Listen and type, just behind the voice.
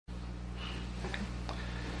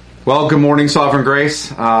Well, good morning, Sovereign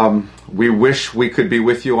Grace. We wish we could be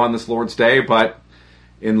with you on this Lord's Day, but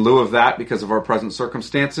in lieu of that, because of our present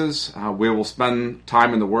circumstances, we will spend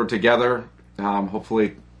time in the Word together,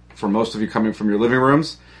 hopefully for most of you coming from your living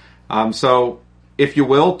rooms. So, if you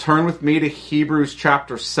will, turn with me to Hebrews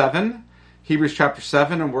chapter 7. Hebrews chapter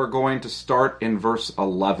 7, and we're going to start in verse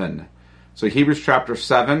 11. So, Hebrews chapter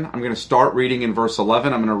 7, I'm going to start reading in verse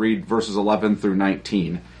 11. I'm going to read verses 11 through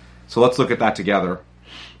 19. So, let's look at that together.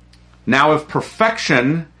 Now, if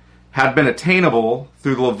perfection had been attainable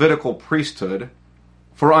through the Levitical priesthood,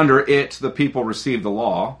 for under it the people received the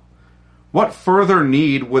law, what further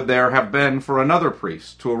need would there have been for another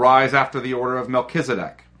priest to arise after the order of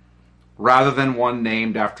Melchizedek, rather than one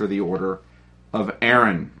named after the order of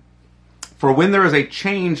Aaron? For when there is a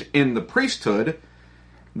change in the priesthood,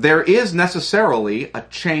 there is necessarily a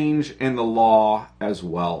change in the law as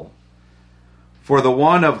well. For the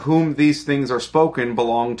one of whom these things are spoken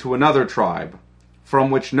belonged to another tribe, from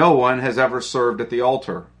which no one has ever served at the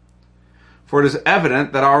altar. For it is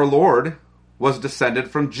evident that our Lord was descended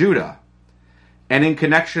from Judah, and in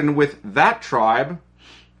connection with that tribe,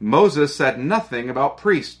 Moses said nothing about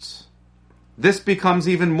priests. This becomes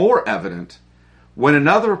even more evident when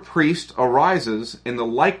another priest arises in the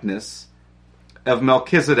likeness of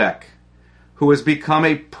Melchizedek, who has become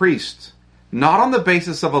a priest, not on the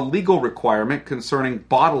basis of a legal requirement concerning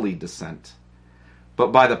bodily descent, but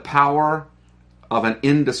by the power of an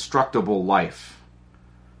indestructible life.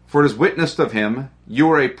 For it is witnessed of him,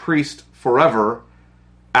 you are a priest forever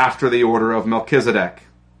after the order of Melchizedek.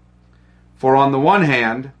 For on the one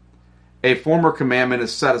hand, a former commandment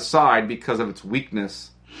is set aside because of its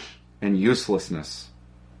weakness and uselessness.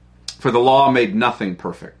 For the law made nothing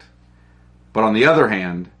perfect. But on the other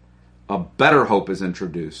hand, a better hope is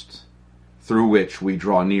introduced, through which we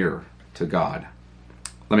draw near to God.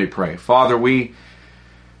 Let me pray. Father, we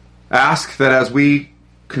ask that as we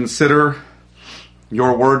consider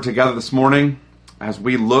your word together this morning, as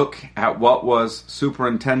we look at what was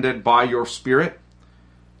superintended by your Spirit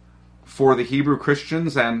for the Hebrew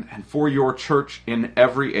Christians and for your church in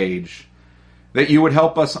every age, that you would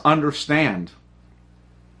help us understand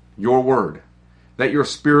your word, that your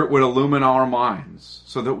Spirit would illumine our minds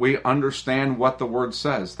so that we understand what the word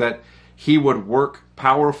says, that he would work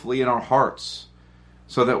powerfully in our hearts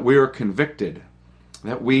so that we are convicted,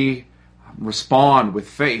 that we respond with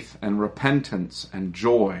faith and repentance and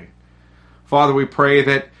joy. Father, we pray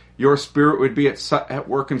that your Spirit would be at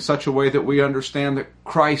work in such a way that we understand that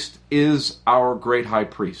Christ is our great high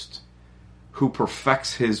priest who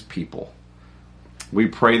perfects his people. We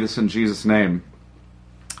pray this in Jesus' name.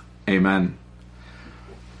 Amen.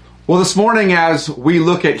 Well, this morning as we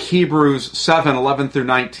look at Hebrews 7, 11 through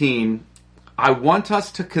 19, I want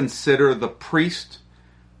us to consider the priest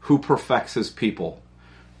who perfects his people.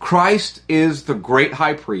 Christ is the great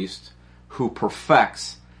high priest who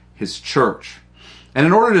perfects his church. And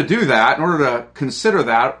in order to do that, in order to consider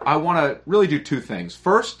that, I want to really do two things.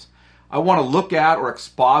 First, I want to look at or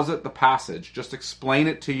exposit the passage, just explain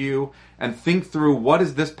it to you and think through what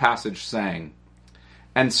is this passage saying.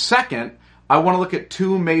 And second, I want to look at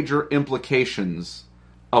two major implications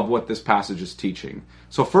of what this passage is teaching.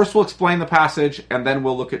 So first we'll explain the passage, and then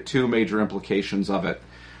we'll look at two major implications of it.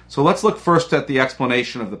 So let's look first at the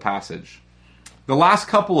explanation of the passage. The last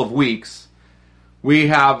couple of weeks, we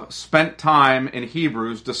have spent time in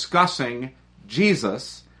Hebrews discussing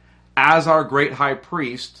Jesus as our great high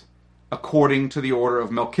priest according to the order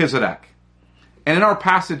of Melchizedek. And in our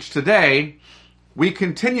passage today, we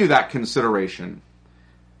continue that consideration.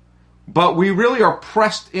 But we really are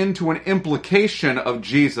pressed into an implication of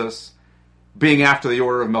Jesus being after the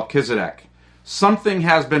order of Melchizedek. Something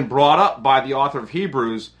has been brought up by the author of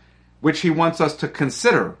Hebrews, which he wants us to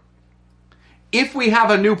consider. If we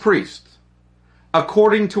have a new priest,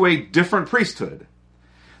 according to a different priesthood,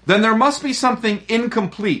 then there must be something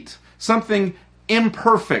incomplete, something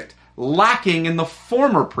imperfect, lacking in the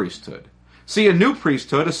former priesthood. See, a new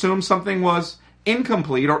priesthood assumes something was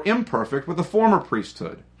incomplete or imperfect with the former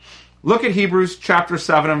priesthood. Look at Hebrews chapter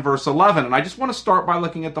 7 and verse 11. And I just want to start by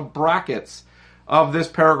looking at the brackets of this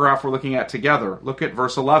paragraph we're looking at together. Look at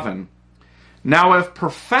verse 11. Now if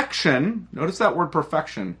perfection, notice that word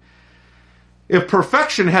perfection, if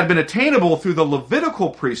perfection had been attainable through the Levitical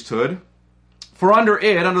priesthood, for under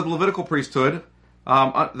the Levitical priesthood,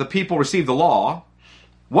 the people received the law,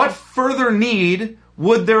 what further need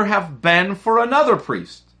would there have been for another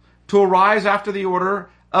priest to arise after the order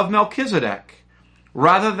of Melchizedek,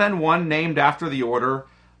 rather than one named after the order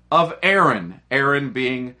of Aaron? Aaron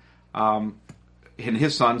being, and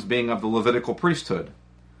his sons being of the Levitical priesthood.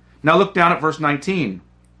 Now look down at verse 19.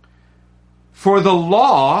 For the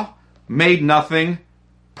law made nothing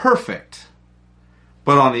perfect.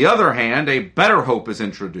 But on the other hand, a better hope is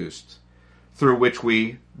introduced, through which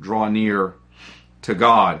we draw near to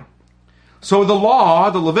God. So the law,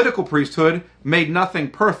 the Levitical priesthood, made nothing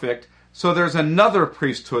perfect. So there's another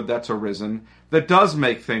priesthood that's arisen that does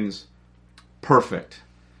make things perfect.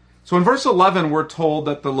 So in verse 11, we're told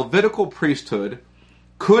that the Levitical priesthood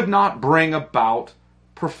could not bring about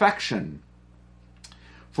perfection.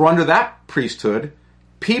 For under that priesthood,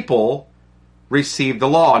 people received the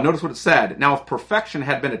law. Notice what it said. Now, if perfection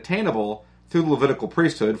had been attainable through the Levitical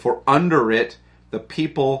priesthood, for under it the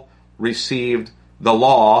people received the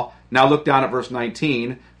law. Now look down at verse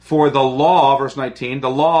 19. For the law, verse 19, the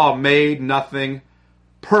law made nothing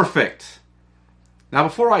perfect. Now,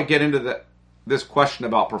 before I get into this question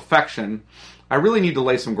about perfection, I really need to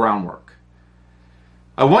lay some groundwork.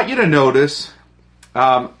 I want you to notice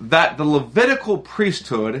that the Levitical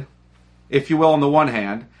priesthood, if you will, on the one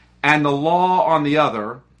hand, and the law on the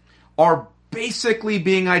other, are basically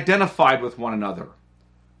being identified with one another.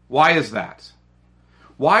 Why is that?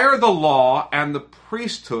 Why are the law and the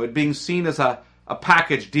priesthood being seen as a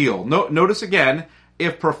package deal? Notice again,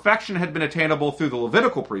 if perfection had been attainable through the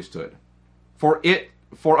Levitical priesthood, for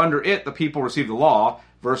under it the people received the law,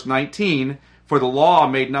 verse 19, for the law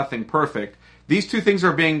made nothing perfect. These two things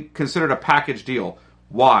are being considered a package deal.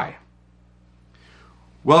 Why?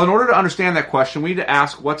 Well, in order to understand that question, we need to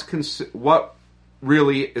ask what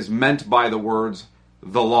really is meant by the words,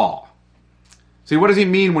 the law. See, what does he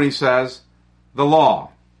mean when he says, the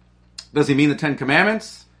law? Does he mean the Ten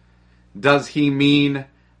Commandments? Does he mean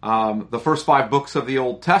the first 5 books of the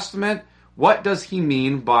Old Testament? What does he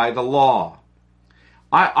mean by the law?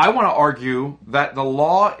 I want to argue that the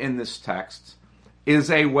law in this text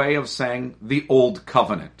is a way of saying the Old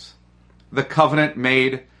Covenant. The covenant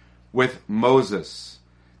made with Moses.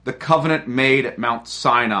 The covenant made at Mount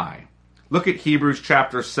Sinai. Look at Hebrews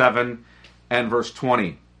chapter 7 and verse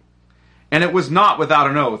 20. And it was not without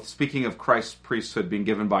an oath, speaking of Christ's priesthood being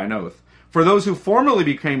given by an oath. For those who formerly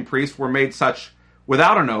became priests were made such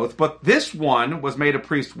without an oath, but this one was made a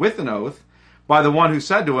priest with an oath by the one who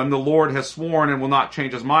said to him, the Lord has sworn and will not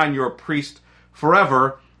change his mind, you're a priest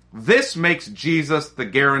forever. This makes Jesus the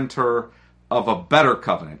guarantor of a better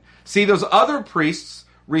covenant. See, those other priests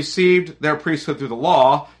received their priesthood through the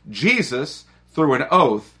law, Jesus through an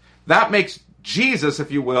oath. That makes Jesus,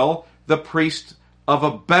 if you will, the priest of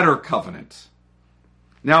a better covenant.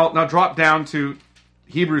 Now drop down to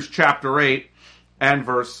Hebrews chapter 8 and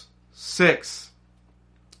verse 6.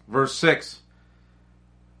 Verse 6.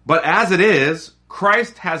 But as it is,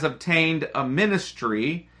 Christ has obtained a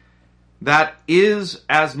ministry that is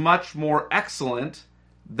as much more excellent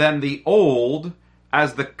than the old,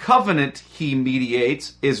 as the covenant he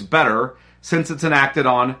mediates is better, since it's enacted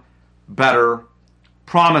on better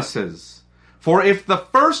promises. For if the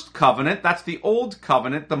first covenant, that's the old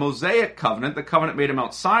covenant, the Mosaic covenant, the covenant made at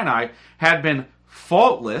Mount Sinai, had been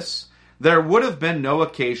faultless, there would have been no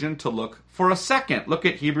occasion to look for a second. Look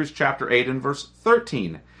at Hebrews chapter 8 and verse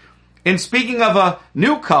 13. In speaking of a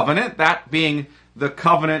new covenant, that being the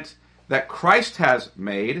covenant that Christ has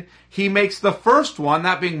made, he makes the first one,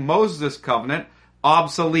 that being Moses' covenant,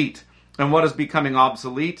 obsolete. And what is becoming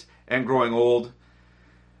obsolete and growing old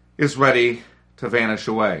is ready to vanish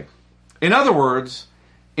away. In other words,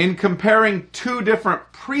 in comparing two different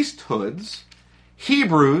priesthoods,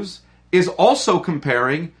 Hebrews is also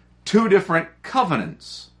comparing two different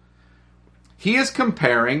covenants. He is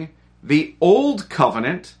comparing the old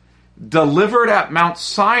covenant delivered at Mount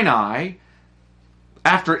Sinai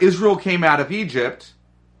after Israel came out of Egypt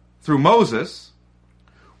through Moses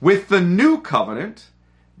with the new covenant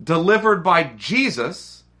delivered by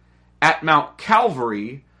Jesus at Mount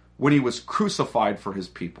Calvary when he was crucified for his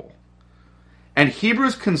people. And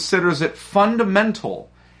Hebrews considers it fundamental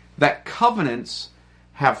that covenants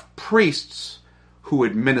have priests who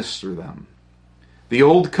administer them. The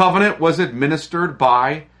old covenant was administered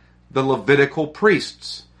by the Levitical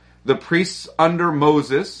priests. The priests under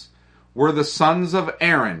Moses were the sons of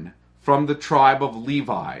Aaron from the tribe of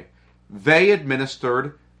Levi. They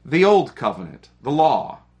administered the old covenant, the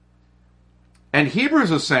law. And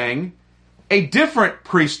Hebrews is saying a different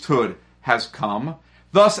priesthood has come,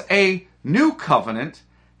 thus a new covenant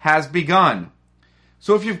has begun.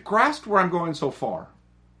 So if you've grasped where I'm going so far,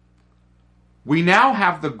 we now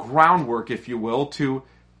have the groundwork, if you will, to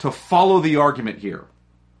follow the argument here.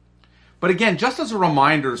 But again, just as a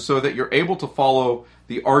reminder so that you're able to follow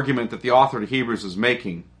the argument that the author of Hebrews is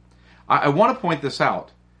making, I want to point this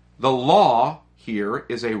out. The law here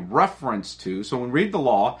is a reference to, so when we read the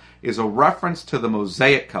law, is a reference to the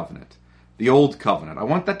Mosaic covenant. the Old Covenant. I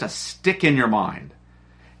want that to stick in your mind.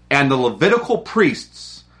 And the Levitical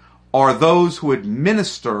priests are those who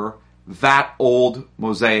administer that old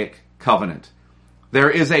Mosaic covenant. There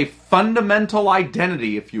is a fundamental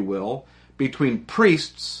identity, if you will, between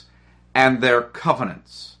priests and their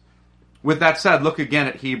covenants. With that said, look again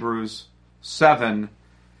at Hebrews 7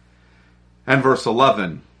 and verse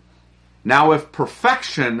 11. Now if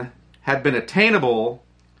perfection had been attainable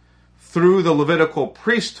through the Levitical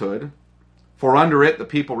priesthood, for under it the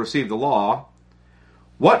people received the law,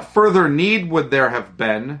 what further need would there have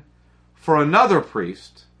been for another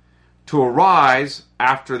priest to arise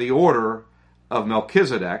after the order of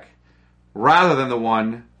Melchizedek, rather than the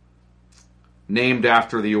one named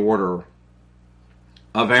after the order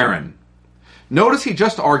of Aaron? Notice he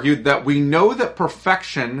just argued that we know that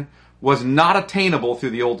perfection was not attainable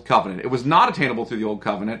through the Old Covenant. It was not attainable through the Old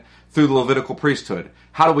Covenant through the Levitical priesthood.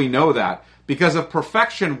 How do we know that? Because if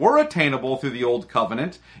perfection were attainable through the Old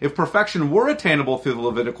Covenant, if perfection were attainable through the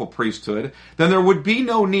Levitical priesthood, then there would be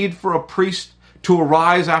no need for a priest to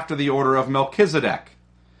arise after the order of Melchizedek.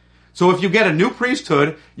 So if you get a new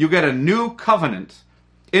priesthood, you get a new covenant,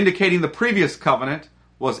 indicating the previous covenant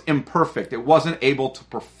was imperfect. It wasn't able to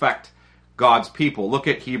perfect God's people. Look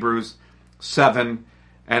at Hebrews 7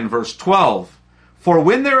 and verse 12. For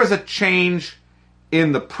when there is a change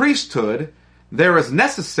in the priesthood, there is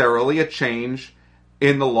necessarily a change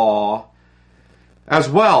in the law as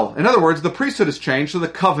well. In other words, the priesthood has changed, so the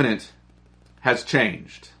covenant has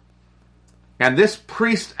changed. And this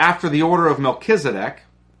priest after the order of Melchizedek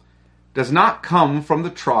does not come from the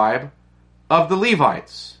tribe of the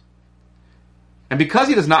Levites. And because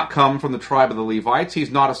he does not come from the tribe of the Levites,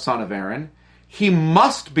 he's not a son of Aaron. He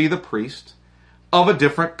must be the priest of a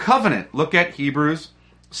different covenant. Look at Hebrews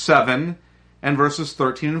 7 and verses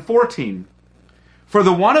 13 and 14. For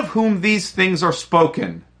the one of whom these things are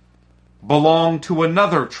spoken belonged to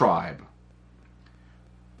another tribe,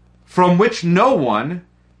 from which no one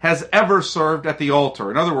has ever served at the altar.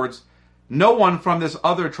 In other words, no one from this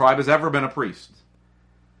other tribe has ever been a priest.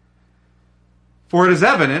 For it is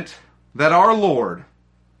evident that our Lord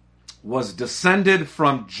was descended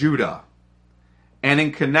from Judah, and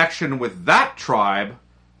in connection with that tribe,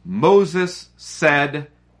 Moses said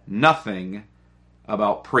nothing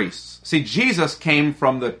about priests. See, Jesus came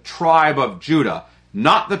from the tribe of Judah,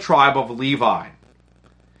 not the tribe of Levi.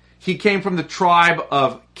 He came from the tribe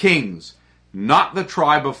of kings, not the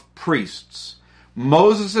tribe of priests.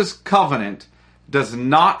 Moses' covenant does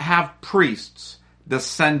not have priests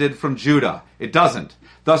descended from Judah. It doesn't.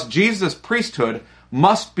 Thus, Jesus' priesthood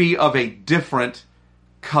must be of a different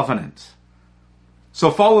covenant. So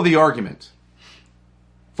follow the argument.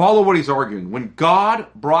 Follow what he's arguing. When God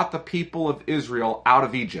brought the people of Israel out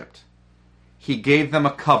of Egypt, he gave them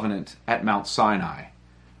a covenant at Mount Sinai.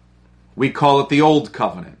 We call it the Old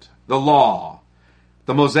Covenant, the law,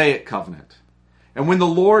 the Mosaic covenant. And when the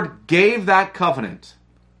Lord gave that covenant,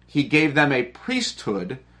 he gave them a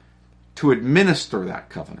priesthood to administer that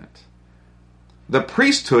covenant. The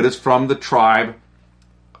priesthood is from the tribe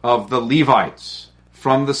of the Levites,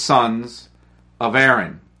 from the sons of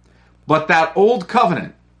Aaron. But that old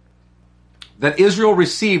covenant that Israel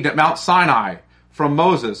received at Mount Sinai from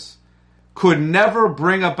Moses could never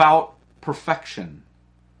bring about perfection.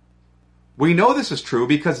 We know this is true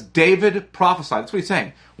because David prophesied. That's what he's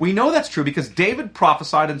saying. We know that's true because David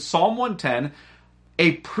prophesied in Psalm 110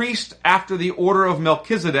 a priest after the order of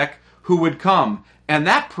Melchizedek who would come. And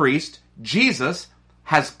that priest, Jesus,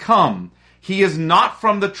 has come. He is not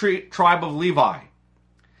from the tribe of Levi.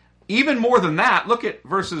 Even more than that, look at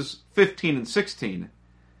verses 15 and 16.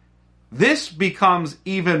 This becomes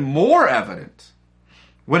even more evident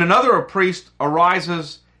when another priest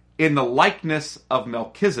arises in the likeness of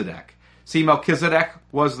Melchizedek. See, Melchizedek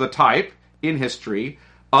was the type in history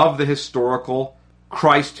of the historical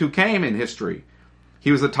Christ who came in history.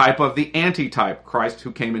 He was the type of the antitype Christ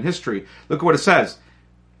who came in history. Look at what it says.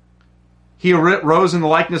 He rose in the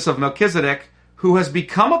likeness of Melchizedek, who has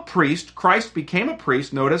become a priest. Christ became a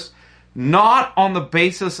priest, notice, not on the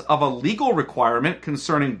basis of a legal requirement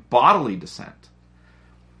concerning bodily descent,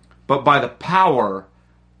 but by the power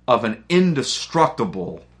of an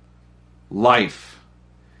indestructible life.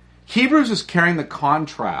 Hebrews is carrying the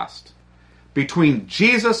contrast between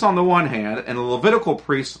Jesus on the one hand and the Levitical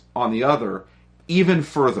priests on the other even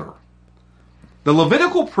further. The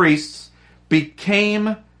Levitical priests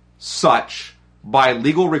became such by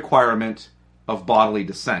legal requirement of bodily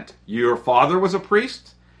descent. Your father was a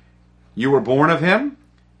priest. You were born of him.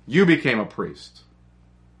 You became a priest.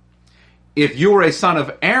 If you were a son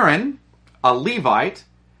of Aaron, a Levite,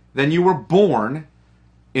 then you were born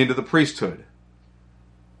into the priesthood.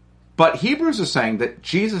 But Hebrews is saying that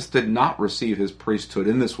Jesus did not receive his priesthood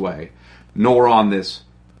in this way, nor on this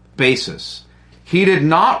basis. He did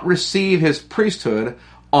not receive his priesthood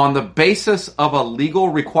on the basis of a legal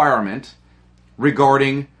requirement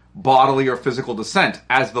regarding bodily or physical descent,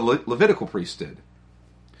 as the Levitical priest did.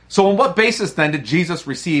 So on what basis then did Jesus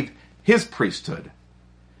receive his priesthood?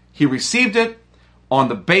 He received it on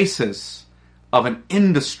the basis of an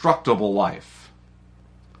indestructible life.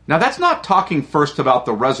 Now that's not talking first about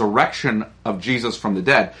the resurrection of Jesus from the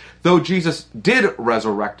dead, though Jesus did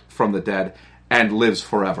resurrect from the dead and lives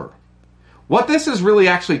forever. What this is really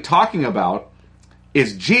actually talking about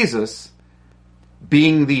is Jesus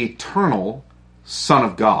being the eternal Son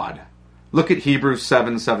of God. Look at Hebrews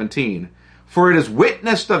 7:17. For it is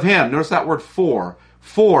witnessed of him, notice that word for,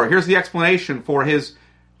 here's the explanation for his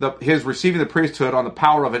receiving the priesthood on the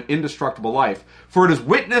power of an indestructible life. For it is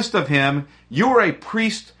witnessed of him, you are a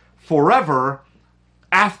priest forever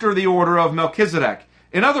after the order of Melchizedek.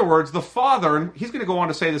 In other words, the Father, and he's going to go on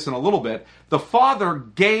to say this in a little bit, the Father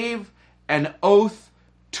gave an oath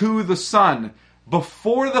to the Son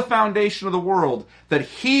before the foundation of the world that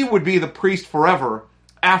he would be the priest forever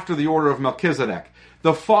after the order of Melchizedek.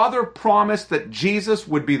 The Father promised that Jesus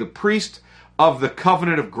would be the priest of the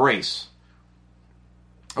covenant of grace.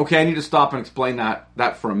 Okay, I need to stop and explain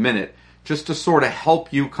that for a minute, just to sort of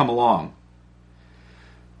help you come along.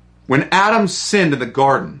 When Adam sinned in the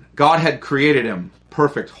garden, God had created him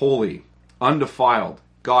perfect, holy, undefiled.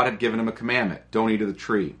 God had given him a commandment: don't eat of the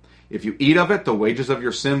tree. If you eat of it, the wages of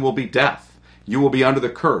your sin will be death. You will be under the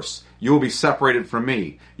curse. You will be separated from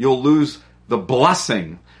me. You'll lose the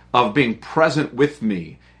blessing of being present with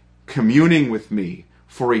me, communing with me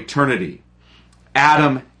for eternity.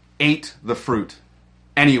 Adam ate the fruit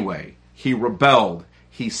anyway. He rebelled.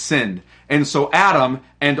 He sinned. And so Adam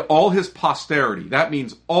and all his posterity, that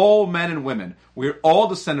means all men and women, we're all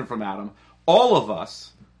descended from Adam, all of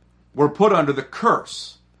us were put under the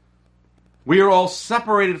curse. We are all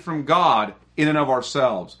separated from God in and of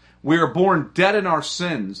ourselves. We are born dead in our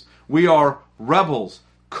sins. We are rebels,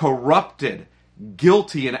 corrupted,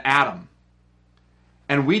 guilty in Adam.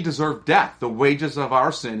 And we deserve death. The wages of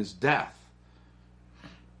our sin is death.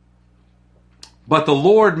 But the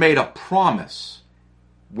Lord made a promise.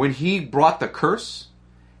 When he brought the curse,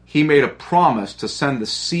 he made a promise to send the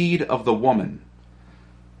seed of the woman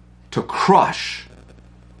to crush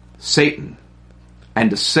Satan and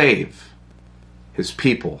to save his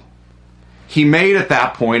people. He made at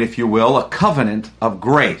that point, if you will, a covenant of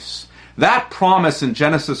grace. That promise in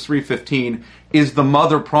Genesis 3:15 is the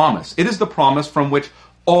mother promise. It is the promise from which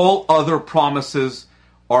all other promises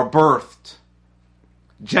are birthed.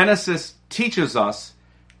 Genesis teaches us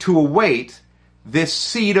to await this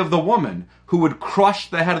seed of the woman who would crush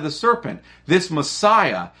the head of the serpent, this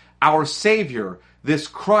Messiah, our Savior, this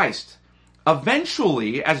Christ.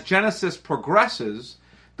 Eventually, as Genesis progresses,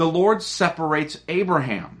 the Lord separates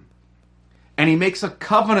Abraham, and he makes a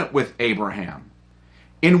covenant with Abraham,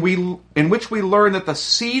 in which we learn that the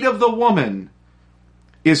seed of the woman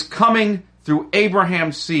is coming through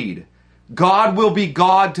Abraham's seed. God will be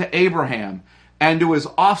God to Abraham and to his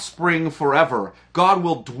offspring forever. God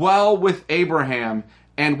will dwell with Abraham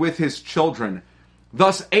and with his children.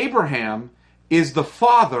 Thus, Abraham is the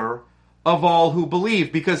father of all who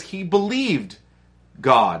believe, because he believed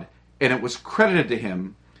God, and it was credited to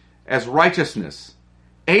him as righteousness.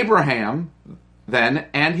 Abraham, then,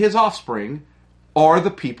 and his offspring are the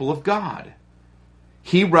people of God.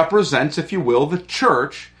 He represents, if you will, the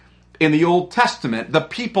church in the Old Testament, the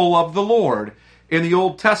people of the Lord in the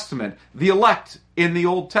Old Testament, the elect in the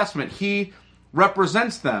Old Testament. He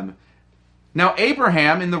represents them. Now,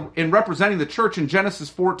 Abraham, in representing the church in Genesis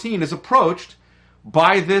 14, is approached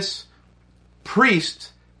by this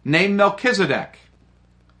priest named Melchizedek.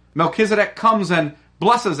 Melchizedek comes and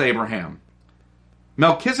blesses Abraham.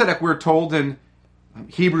 Melchizedek, we're told in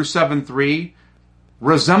Hebrews 7:3,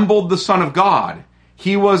 resembled the Son of God.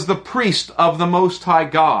 He was the priest of the Most High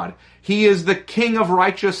God. He is the King of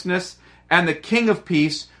righteousness and the King of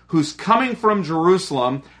peace, who's coming from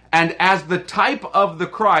Jerusalem, and as the type of the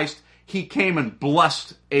Christ, he came and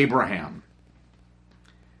blessed Abraham.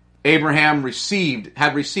 Abraham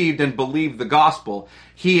had received and believed the gospel.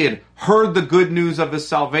 He had heard the good news of his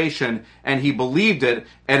salvation, and he believed it,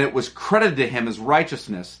 and it was credited to him as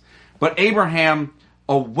righteousness. But Abraham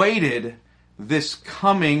awaited this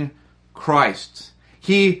coming Christ.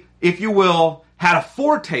 He, if you will, had a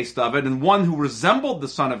foretaste of it, and one who resembled the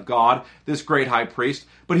Son of God, this great high priest,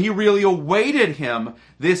 but he really awaited him,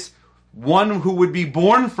 this one who would be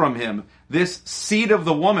born from him, this seed of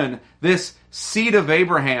the woman, this seed of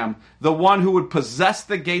Abraham, the one who would possess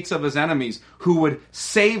the gates of his enemies, who would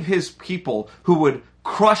save his people, who would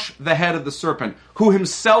crush the head of the serpent, who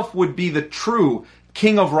himself would be the true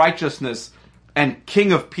King of righteousness and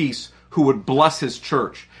King of peace, who would bless his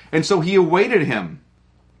church. And so he awaited him.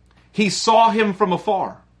 He saw him from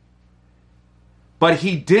afar, but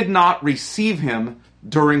he did not receive him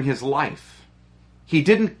during his life. He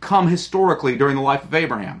didn't come historically during the life of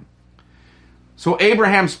Abraham. So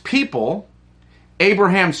Abraham's people,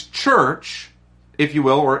 Abraham's church, if you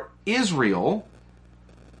will, or Israel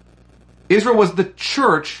was the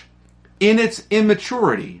church in its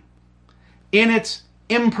immaturity, in its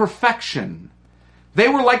imperfection. They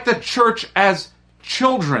were like the church as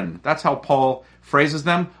children. That's how Paul phrases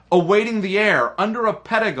them, awaiting the heir, under a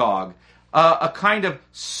pedagogue, a kind of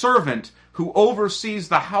servant who oversees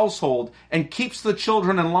the household and keeps the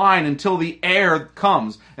children in line until the heir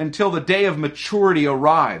comes, until the day of maturity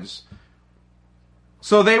arrives.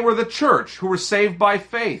 So they were the church who were saved by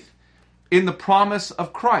faith in the promise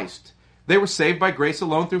of Christ. They were saved by grace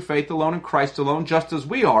alone, through faith alone, in Christ alone, just as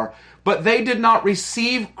we are. But they did not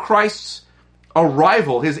receive Christ's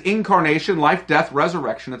arrival, his incarnation, life, death,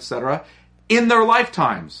 resurrection, etc., in their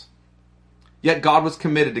lifetimes. Yet God was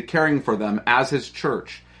committed to caring for them as his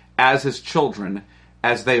church, as his children,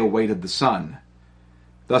 as they awaited the Son.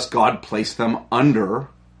 Thus God placed them under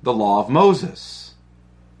the law of Moses.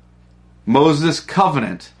 Moses'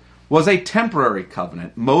 covenant was a temporary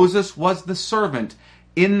covenant. Moses was the servant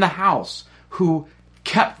in the house who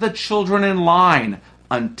kept the children in line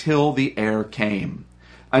until the heir came,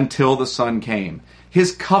 until the Son came.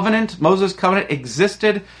 His covenant, Moses' covenant,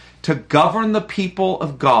 existed to govern the people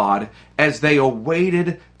of God as they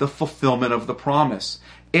awaited the fulfillment of the promise.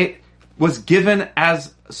 It was given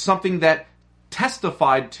as something that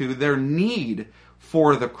testified to their need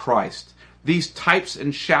for the Christ. These types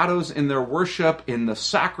and shadows in their worship, in the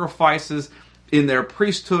sacrifices, in their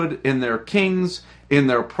priesthood, in their kings, in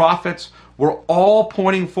their prophets, were all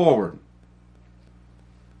pointing forward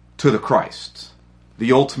to the Christ,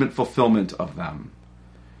 the ultimate fulfillment of them.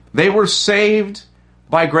 They were saved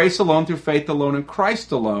by grace alone, through faith alone, in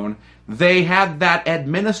Christ alone. They had that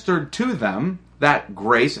administered to them, that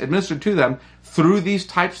grace administered to them through these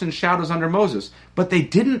types and shadows under Moses. But they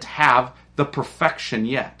didn't have the perfection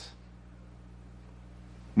yet.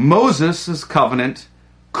 Moses' covenant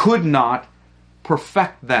could not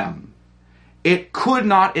perfect them. It could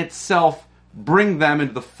not itself bring them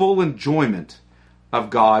into the full enjoyment of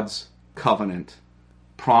God's covenant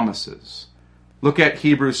promises. Look at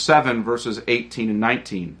Hebrews 7, verses 18 and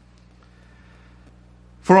 19.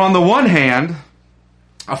 For on the one hand,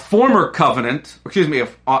 a former covenant,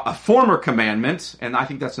 a former commandment, and I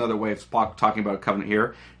think that's another way of talking about a covenant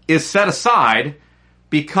here, is set aside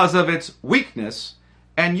because of its weakness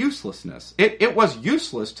and uselessness. It was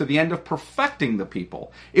useless to the end of perfecting the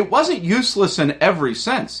people. It wasn't useless in every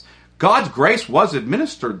sense. God's grace was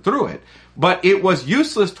administered through it, but it was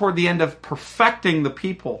useless toward the end of perfecting the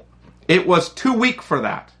people. It was too weak for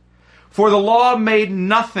that. For the law made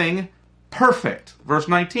nothing perfect. Verse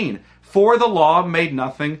 19. For the law made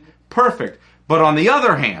nothing perfect. But on the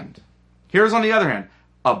other hand,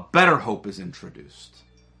 a better hope is introduced,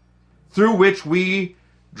 through which we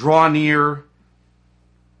draw near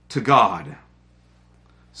to God.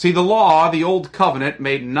 See, the law, the old covenant,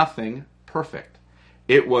 made nothing perfect.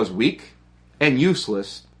 It was weak and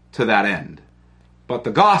useless to that end. But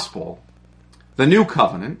the gospel, the new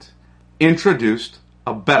covenant, introduced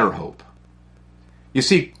a better hope. You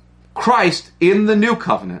see, Christ in the new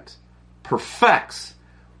covenant perfects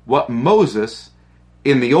what Moses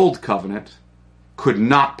in the old covenant could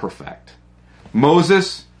not perfect.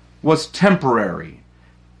 Moses was temporary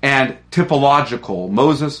and typological.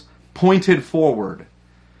 Moses pointed forward.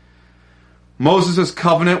 Moses'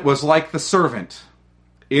 covenant was like the servant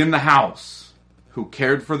in the house who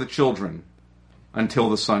cared for the children until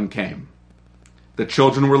the Son came. The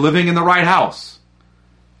children were living in the right house.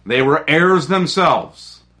 They were heirs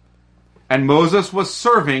themselves. And Moses was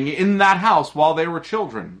serving in that house while they were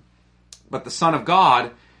children. But the Son of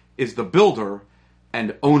God is the builder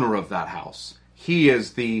and owner of that house. He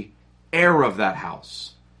is the heir of that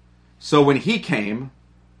house. So when he came,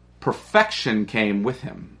 perfection came with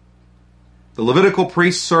him. The Levitical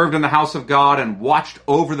priests served in the house of God and watched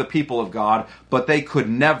over the people of God, but they could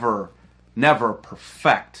never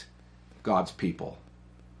perfect God's people.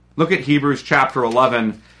 Look at Hebrews chapter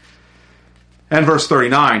 11 and verse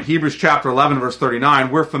 39. Hebrews chapter 11, verse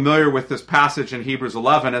 39. We're familiar with this passage in Hebrews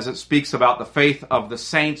 11 as it speaks about the faith of the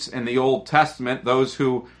saints in the Old Testament, those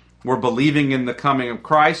who were believing in the coming of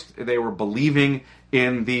Christ. They were believing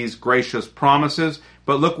in these gracious promises.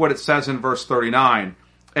 But look what it says in verse 39.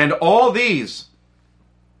 And all these,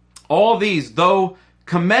 though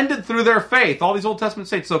commended through their faith, all these Old Testament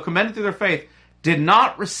saints, though commended through their faith, did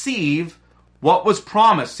not receive what was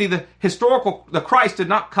promised. See, the Christ did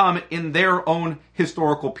not come in their own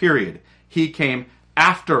historical period. He came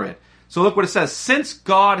after it. So look what it says. Since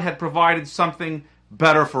God had provided something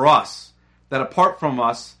better for us, that apart from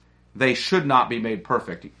us, they should not be made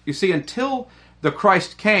perfect. You see, until the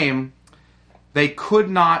Christ came, they could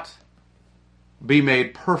not be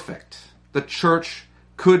made perfect. The church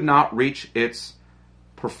could not reach its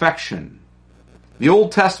perfection. The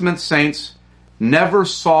Old Testament saints never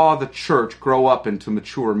saw the church grow up into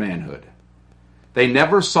mature manhood. They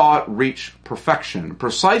never saw it reach perfection,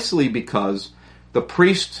 precisely because the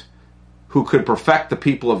priest who could perfect the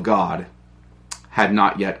people of God had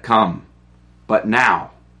not yet come. But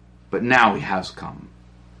now he has come.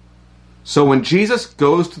 So when Jesus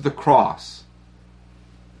goes to the cross,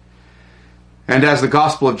 and as the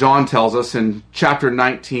Gospel of John tells us in chapter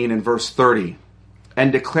 19 and verse 30,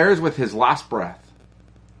 and declares with his last breath,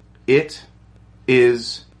 "It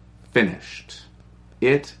is finished.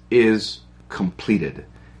 It is completed.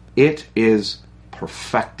 It is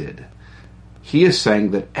perfected." He is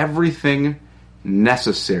saying that everything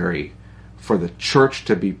necessary for the church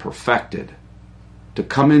to be perfected, to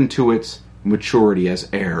come into its maturity as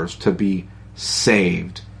heirs, to be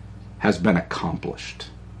saved, has been accomplished.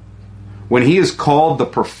 When he is called the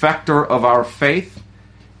perfecter of our faith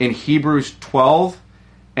in Hebrews 12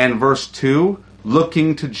 and verse 2,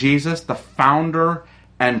 looking to Jesus, the founder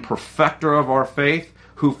and perfecter of our faith,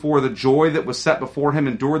 who for the joy that was set before him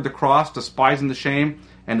endured the cross, despising the shame,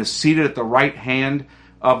 and is seated at the right hand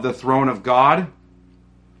of the throne of God,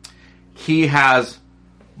 he has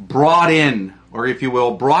brought in, or if you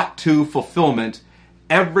will, brought to fulfillment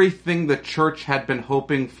everything the church had been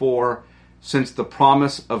hoping for since the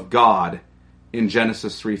promise of God in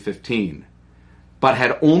Genesis 3:15, but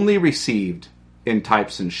had only received in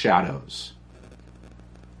types and shadows.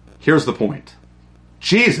 Here's the point.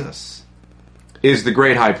 Jesus is the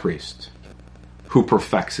great high priest who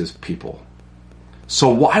perfects his people. So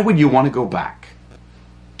why would you want to go back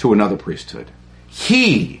to another priesthood?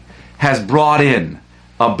 He has brought in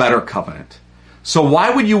a better covenant. So why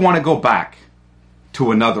would you want to go back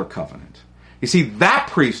to another covenant? You see, that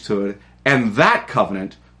priesthood and that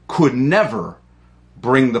covenant could never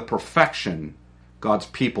bring the perfection God's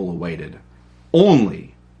people awaited.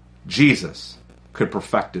 Only Jesus could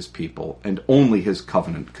perfect his people, and only his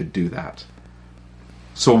covenant could do that.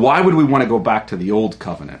 So why would we want to go back to the old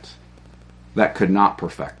covenant that could not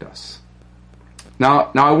perfect us?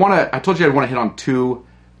 Now I told you I want to hit on two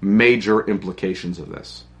major implications of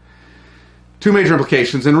this. Two major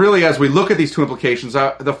implications, and really as we look at these two implications,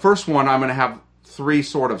 the first one I'm going to have three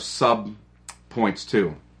sort of sub-points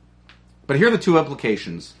too. But here are the two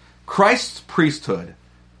implications. Christ's priesthood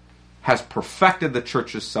has perfected the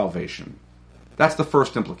church's salvation. That's the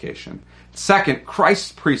first implication. Second,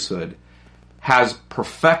 Christ's priesthood has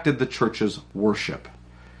perfected the church's worship.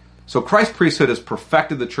 So Christ's priesthood has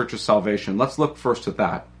perfected the church's salvation. Let's look first at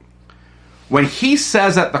that. When he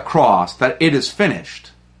says at the cross that it is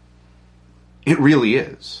finished, it really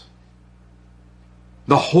is.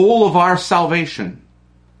 The whole of our salvation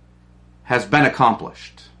has been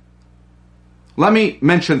accomplished. Let me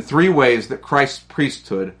mention three ways that Christ's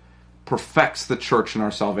priesthood perfects the church in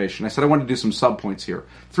our salvation. I said I wanted to do some subpoints here.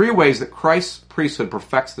 Three ways that Christ's priesthood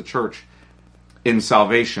perfects the church in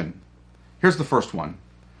salvation. Here's the first one.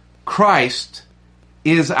 Christ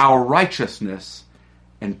is our righteousness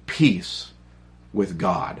and peace with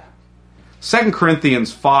God. 2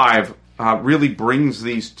 Corinthians 5 really brings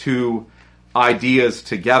these two ideas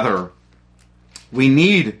together. We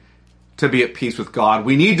need to be at peace with God.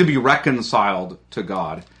 We need to be reconciled to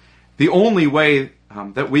God. The only way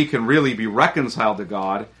that we can really be reconciled to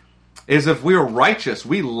God is if we are righteous.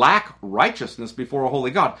 We lack righteousness before a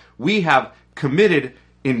holy God. We have committed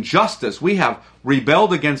injustice. We have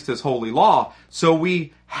rebelled against his holy law. So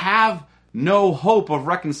we have no hope of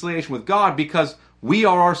reconciliation with God because we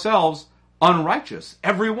are ourselves unrighteous,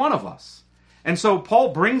 every one of us. And so Paul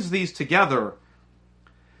brings these together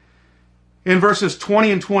in verses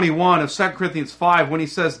 20 and 21 of 2 Corinthians 5 when he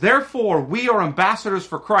says, "Therefore we are ambassadors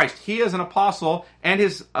for Christ." He as an apostle and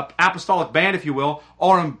his apostolic band, if you will,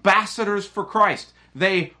 are ambassadors for Christ.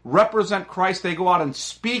 They represent Christ. They go out and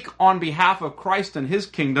speak on behalf of Christ and his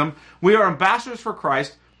kingdom. We are ambassadors for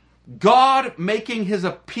Christ. God making his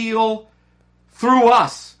appeal through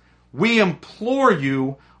us. We implore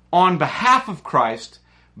you on behalf of Christ,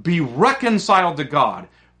 be reconciled to God.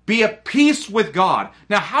 be at peace with God.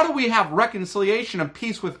 Now, how do we have reconciliation and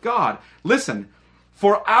peace with God? Listen,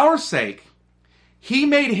 for our sake, he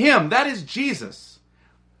made him, that is Jesus.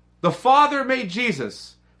 The Father made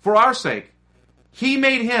Jesus for our sake. He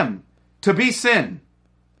made him to be sin,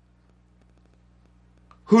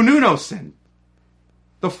 who knew no sin.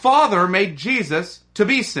 The Father made Jesus to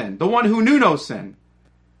be sin, the one who knew no sin,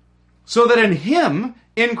 so that in him,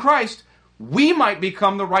 in Christ, we might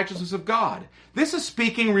become the righteousness of God. This is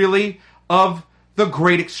speaking really of the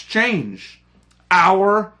great exchange.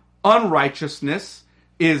 Our unrighteousness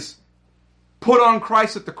is put on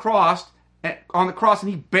Christ at the cross, and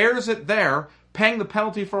he bears it there, paying the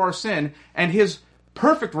penalty for our sin, and his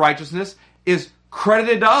perfect righteousness is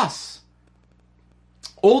credited to us.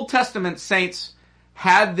 Old Testament saints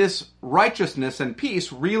had this righteousness and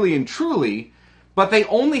peace really and truly, but they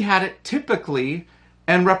only had it typically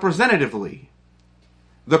and representatively.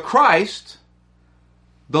 The Christ,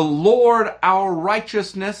 the Lord our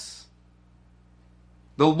righteousness,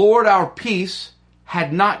 the Lord our peace,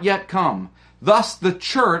 had not yet come. Thus the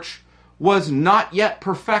church was not yet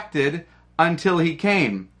perfected until he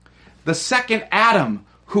came. The second Adam,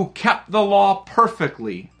 who kept the law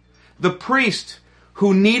perfectly, the priest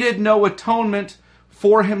who needed no atonement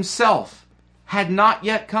for himself, had not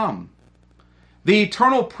yet come. The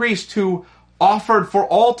eternal priest who offered for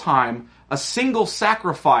all time a single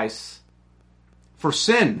sacrifice for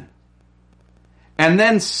sin, and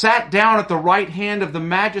then sat down at the right hand of the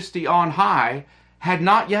Majesty on high, had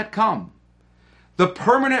not yet come. The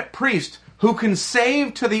permanent priest who can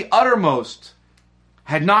save to the uttermost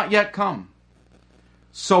had not yet come.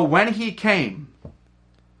 So when he came,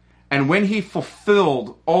 and when he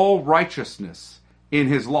fulfilled all righteousness in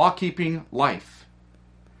his law-keeping life,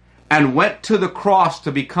 and went to the cross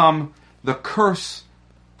to become the curse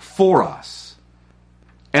for us,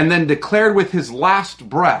 and then declared with his last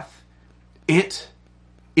breath, "It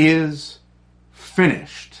is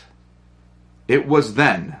finished." It was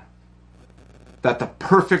then that the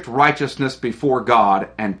perfect righteousness before God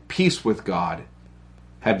and peace with God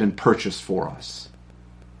had been purchased for us.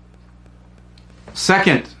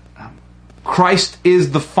 Second, Christ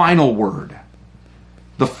is the final word,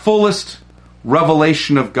 the fullest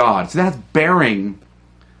revelation of God. So that's bearing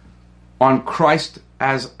on Christ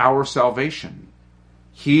as our salvation.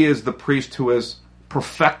 He is the priest who has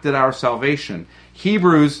perfected our salvation.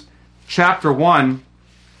 Hebrews chapter 1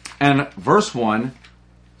 and verse 1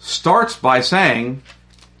 starts by saying,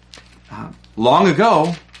 long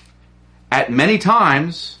ago, at many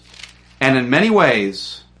times and in many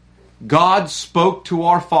ways, God spoke to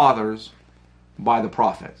our fathers by the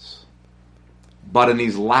prophets. But in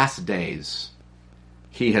these last days,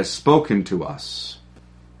 he has spoken to us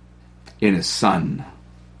in his Son.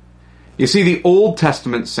 You see, the Old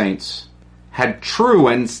Testament saints had true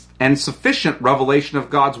and sufficient revelation of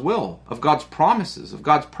God's will, of God's promises, of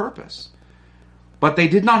God's purpose. But they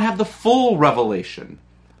did not have the full revelation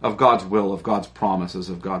of God's will, of God's promises,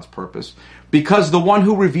 of God's purpose, because the one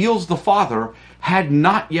who reveals the Father had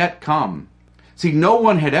not yet come. See, no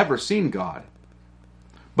one had ever seen God.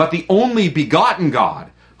 But the only begotten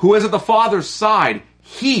God, who is at the Father's side,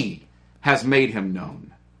 he has made him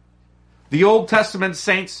known. The Old Testament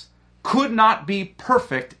saints could not be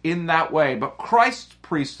perfect in that way, but Christ's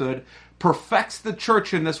priesthood perfects the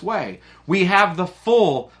church in this way. We have the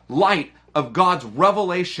full light of God's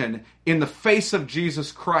revelation in the face of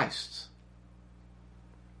Jesus Christ.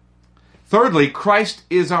 Thirdly, Christ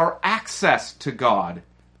is our access to God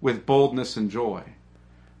with boldness and joy.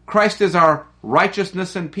 Christ is our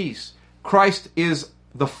righteousness and peace. Christ is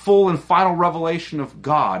the full and final revelation of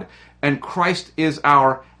God, and Christ is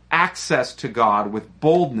our access to God with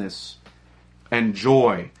boldness and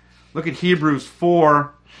joy. Look at Hebrews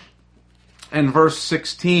 4 and verse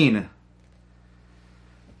 16.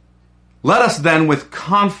 Let us then with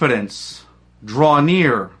confidence draw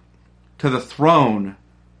near to the throne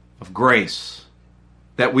of grace,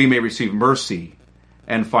 that we may receive mercy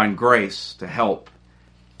and find grace to help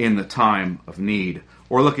in the time of need.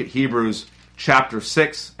 Or look at Hebrews chapter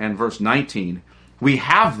 6 and verse 19. We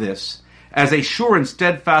have this as a sure and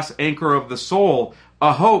steadfast anchor of the soul,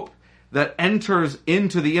 a hope that enters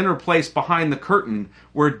into the inner place behind the curtain,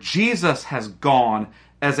 where Jesus has gone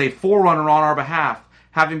as a forerunner on our behalf,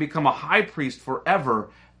 having become a high priest forever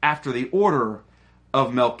after the order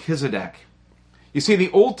of Melchizedek. You see, in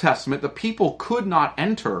the Old Testament, the people could not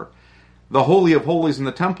enter the Holy of Holies in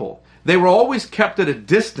the temple. They were always kept at a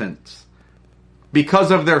distance because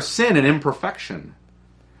of their sin and imperfection.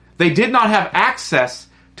 They did not have access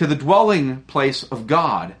to the dwelling place of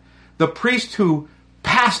God. The priest who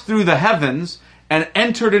passed through the heavens and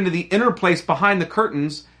entered into the inner place behind the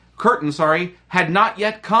curtains curtain, had not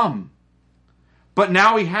yet come. But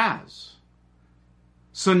now he has.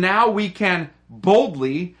 So now we can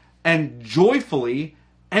boldly and joyfully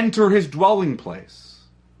enter his dwelling place.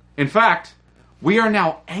 In fact, we are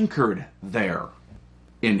now anchored there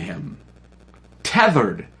in him,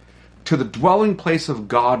 tethered to the dwelling place of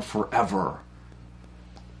God forever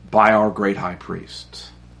by our great high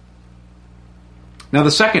priest. Now,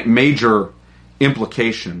 the second major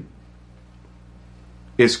implication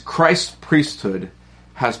is Christ's priesthood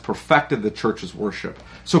has perfected the church's worship.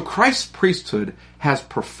 So Christ's priesthood has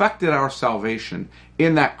perfected our salvation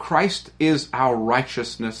in that Christ is our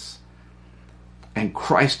righteousness and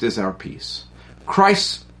Christ is our peace.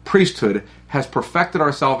 Christ's priesthood has perfected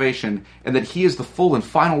our salvation in that he is the full and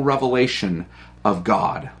final revelation of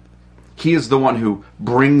God. He is the one who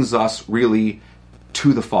brings us really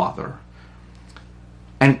to the Father.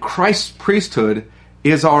 And Christ's priesthood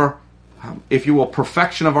is our, if you will,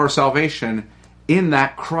 perfection of our salvation in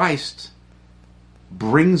that Christ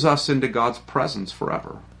brings us into God's presence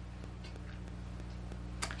forever.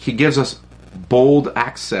 He gives us bold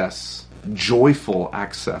access, joyful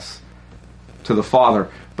access to the Father.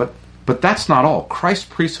 But that's not all. Christ's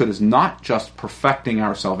priesthood is not just perfecting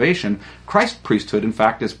our salvation. Christ's priesthood, in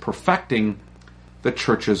fact, is perfecting the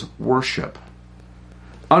church's worship.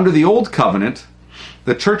 Under the Old Covenant,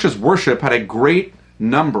 the church's worship had a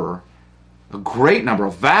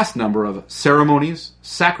vast number of ceremonies,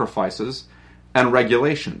 sacrifices, and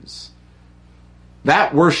regulations.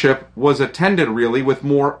 That worship was attended really with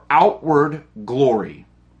more outward glory.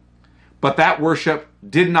 But that worship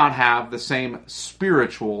did not have the same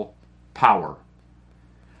spiritual power.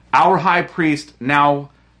 Our high priest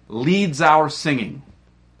now leads our singing,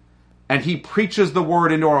 and he preaches the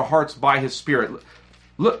word into our hearts by his Spirit.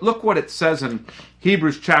 Look what it says in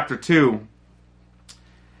Hebrews chapter 2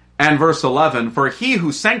 and verse 11. For he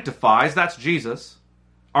who sanctifies, that's Jesus,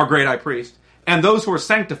 our great high priest, and those who are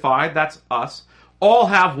sanctified, that's us, all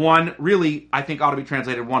have one, really, I think ought to be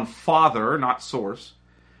translated, one Father, not source.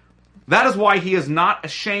 That is why he is not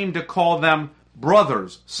ashamed to call them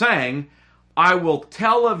brothers, saying, I will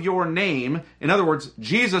tell of your name. In other words,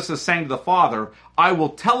 Jesus is saying to the Father, I will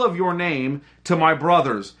tell of your name to my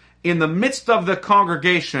brothers. In the midst of the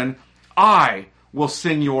congregation, I will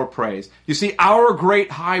sing your praise. You see, our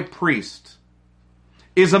great high priest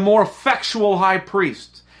is a more effectual high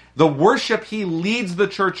priest. The worship he leads the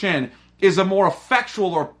church in is a more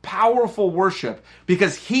effectual or powerful worship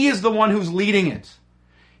because he is the one who's leading it.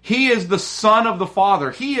 He is the Son of the Father.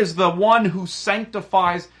 He is the one who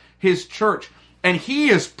sanctifies his church. And he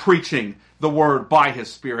is preaching the word by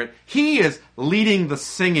his Spirit. He is leading the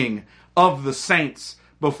singing of the saints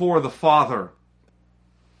before the Father.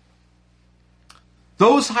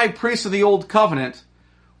 Those high priests of the Old Covenant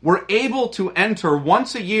were able to enter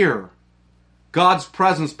once a year God's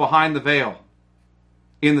presence behind the veil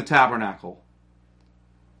in the tabernacle.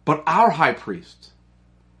 But our high priest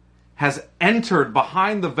has entered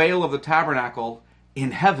behind the veil of the tabernacle in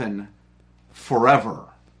heaven forever.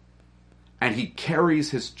 And he carries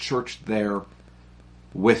his church there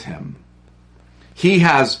with him. He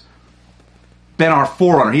has been our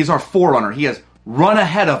forerunner. He's our forerunner. He has run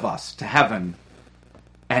ahead of us to heaven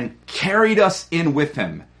and carried us in with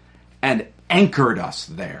him and anchored us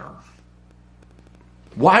there.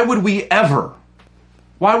 Why would we ever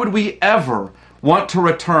want to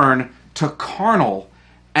return to carnal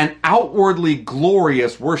and outwardly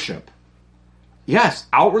glorious worship? Yes,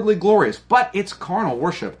 outwardly glorious, but it's carnal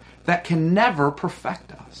worship that can never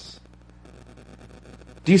perfect us.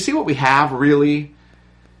 Do you see what we have really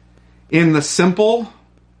in the simple,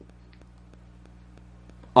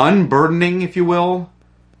 unburdening, if you will,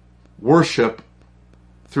 worship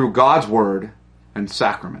through God's word and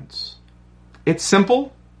sacraments? It's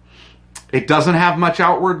simple. It doesn't have much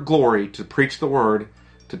outward glory to preach the word,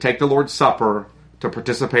 to take the Lord's Supper, to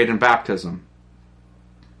participate in baptism.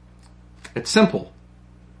 It's simple.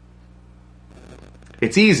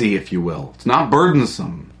 It's easy, if you will. It's not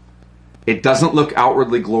burdensome. It doesn't look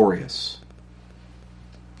outwardly glorious.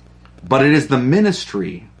 But it is the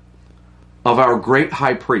ministry of our great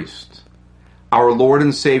high priest, our Lord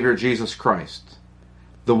and Savior Jesus Christ,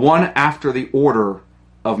 the one after the order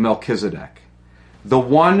of Melchizedek, the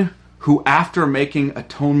one who, after making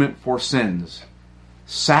atonement for sins,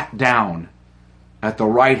 sat down at the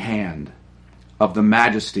right hand of the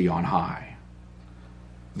Majesty on high,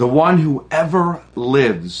 the one who ever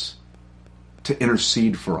lives to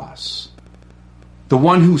intercede for us, the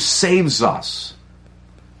one who saves us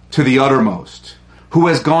to the uttermost, who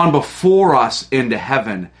has gone before us into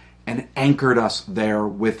heaven and anchored us there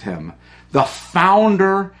with him, the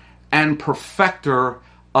founder and perfecter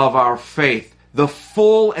of our faith, the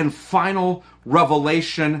full and final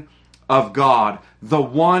revelation of God, the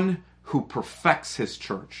one who perfects his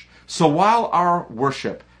church. So while our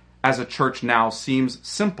worship as a church now seems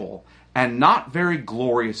simple and not very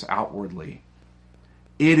glorious outwardly,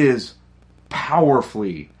 it is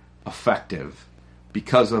powerfully effective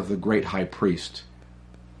because of the great high priest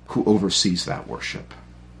who oversees that worship.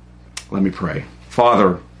 Let me pray.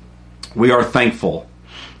 Father, we are thankful.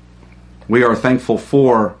 We are thankful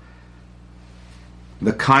for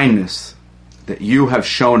the kindness that you have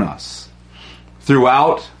shown us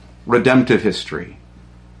throughout redemptive history,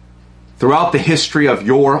 throughout the history of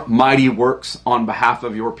your mighty works on behalf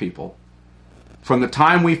of your people, from the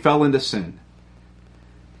time we fell into sin,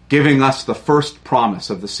 giving us the first promise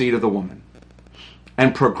of the seed of the woman,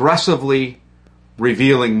 and progressively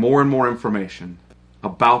revealing more and more information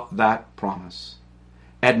about that promise,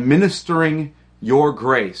 administering your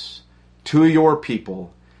grace to your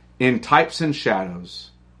people in types and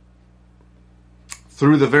shadows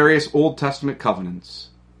through the various Old Testament covenants,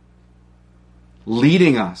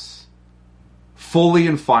 leading us fully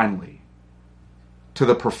and finally to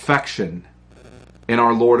the perfection in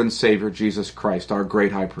our Lord and Savior Jesus Christ, our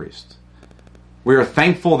great high priest. We are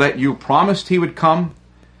thankful that you promised he would come,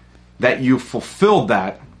 that you fulfilled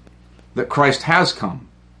that Christ has come,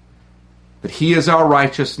 that he is our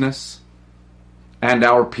righteousness and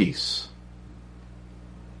our peace,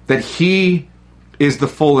 that he is the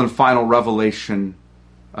full and final revelation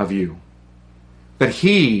of you, that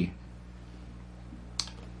he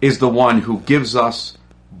is the one who gives us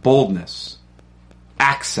boldness,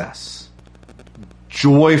 access,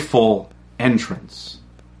 joyful entrance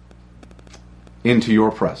into your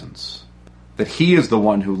presence, that he is the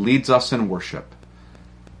one who leads us in worship.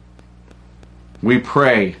 We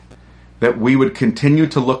pray that we would continue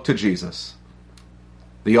to look to Jesus,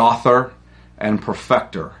 the author and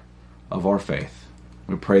perfecter of our faith.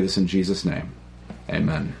 We pray this in Jesus' name.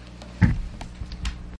 Amen.